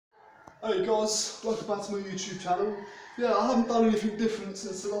Hey guys, welcome back to my YouTube channel. Yeah, I haven't done anything different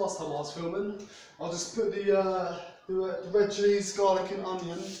since the last time I was filming. I just put the red cheese, garlic and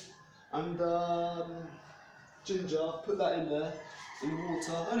onion and ginger, put that in there in the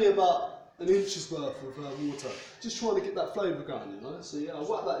water. Only about an inch's worth of water. Just trying to get that flavour going, you know. So yeah, I'll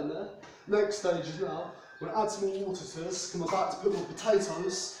whack that in there. Next stage is now, I'm going to add some more water to this. I'm about to put my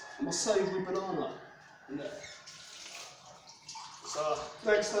potatoes and my savoury banana in there. So,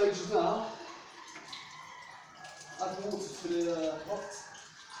 next stage is now, add water to the pot.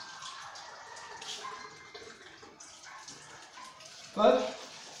 Right,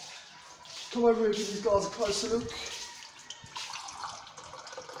 come over and give these guys a closer look.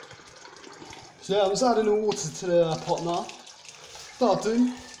 So yeah, I'm just adding the water to the pot now. That'll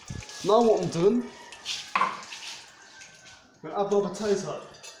do. Now what I'm doing, I'm going to add my potato.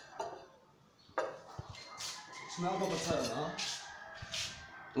 So now I've got my potato now.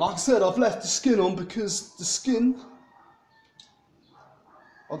 Like I said, I've left the skin on because the skin,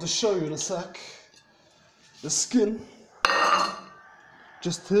 I'll just show you in a sec, the skin,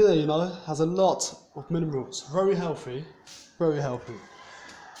 just here, you know, has a lot of minerals. Very healthy, very healthy.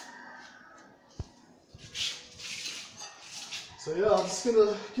 So yeah, I'm just going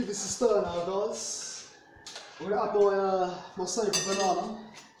to give this a stir now, guys. I'm going to add my savoury banana.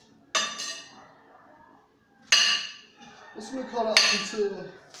 I'm just going to cut it up into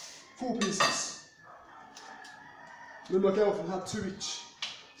 4 pieces. Me and my girlfriend had 2 each.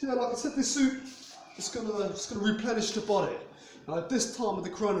 So yeah, like I said, this soup is going to replenish the body. Now, at this time of the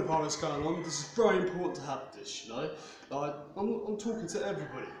coronavirus going on, this is very important to have this, you know. Like, I'm talking to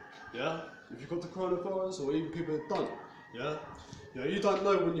everybody, yeah? If you've got the coronavirus, or even people that don't, yeah? You know, you don't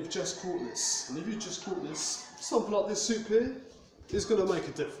know when you've just caught this. And if you've just caught this, something like this soup here is going to make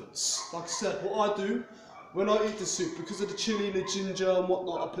a difference. Like I said, what I do, when I eat the soup, because of the chilli and the ginger and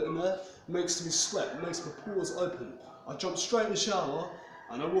whatnot I put in there, it makes me sweat, it makes my pores open. I jump straight in the shower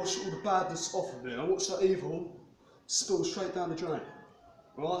and I wash all the badness off of me. I watch that evil spill straight down the drain.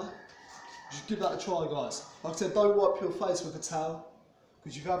 Right? Just give that a try, guys. Like I said, don't wipe your face with a towel,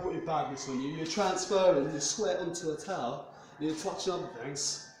 because you've got your badness on you. You're transferring your sweat onto a towel, and you're touching other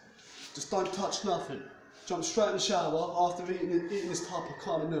things. Just don't touch nothing. Jump straight in the shower after eating this type of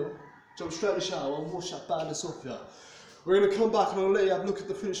kind of meal. Jump straight in the shower and wash that badness off you. We're going to come back and I'll let you have a look at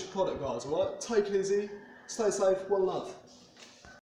the finished product, guys, alright? Take it easy, stay safe, one love.